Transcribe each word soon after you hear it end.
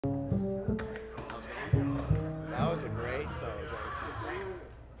so jealous.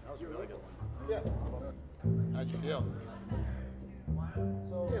 That was a really good one. Yeah. How'd you feel?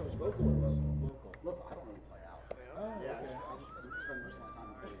 Yeah, it was vocal. Look, I don't really play out. Yeah, I just spend most of my time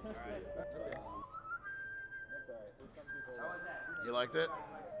in the studio. That's all right. There's some people. You liked it? I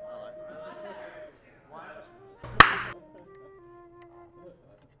liked it.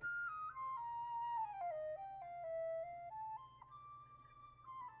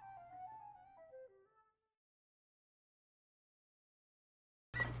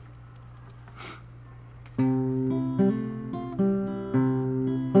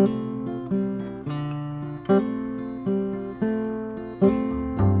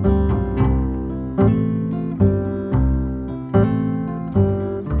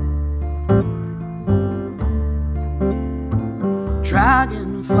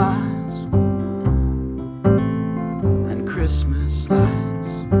 Dragonflies and Christmas lights.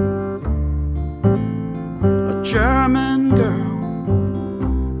 A German girl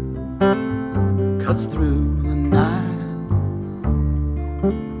cuts through the night.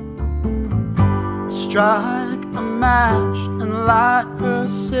 Strike a match and light her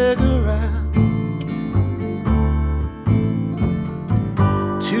cigarette.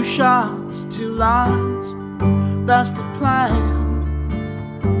 2 shots, 2 lines, that's the plan.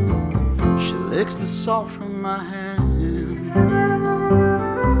 She licks the salt from my hand.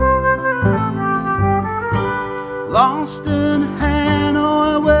 Lost in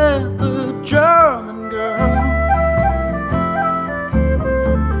Hanoi with a German girl.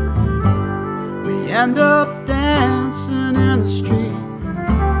 We end up dancing in the street.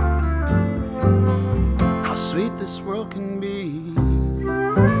 How sweet this world can be.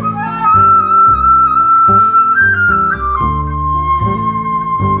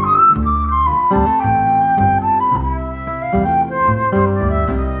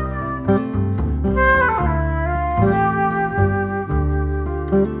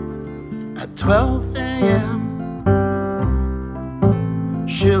 At 12 a.m.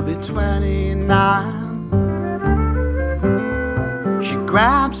 she'll be 29. She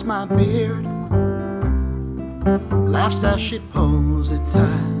grabs my beard, laughs as she pulls it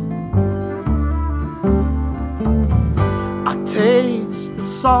tight. I taste the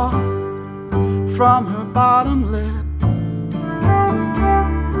salt from her bottom lip.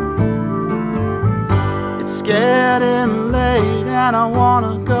 It's getting late and I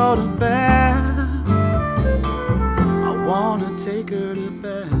wanna go to bed. I wanna take her to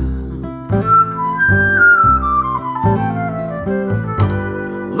bed.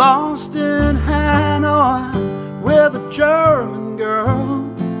 Lost in Hanoi with a German girl.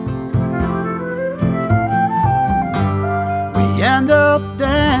 We end up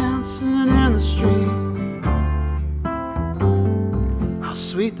dancing in the street. How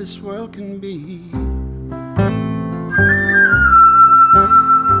sweet this world can be.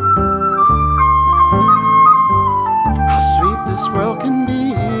 How sweet this world can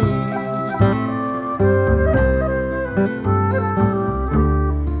be.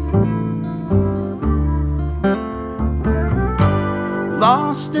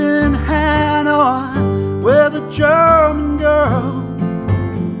 Lost in Hanoi with a German girl.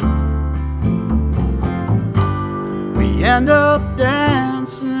 We end up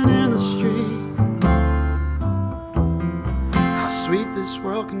dancing in the street. How sweet this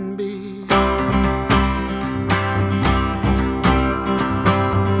world can be.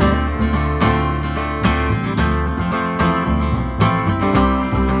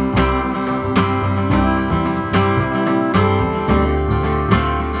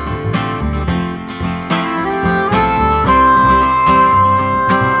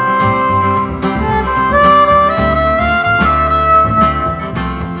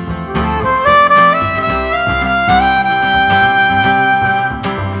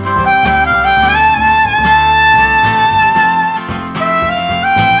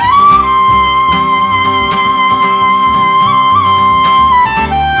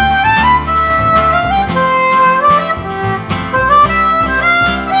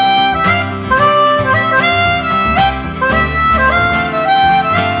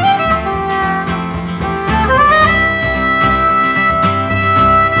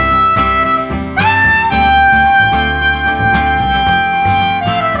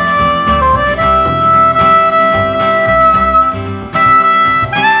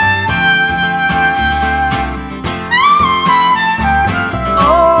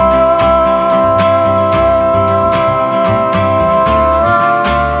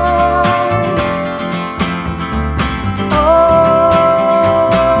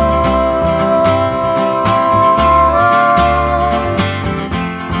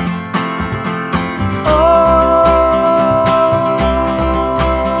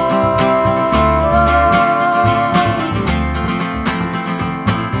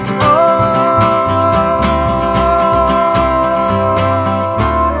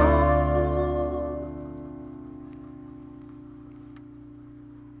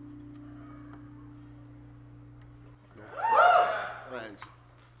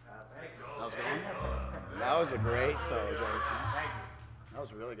 was a great solo, Jason. Thank you. That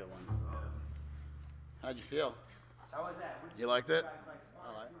was a really good one. How'd you feel? How was that? You liked it?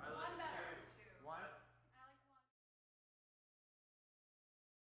 I liked it.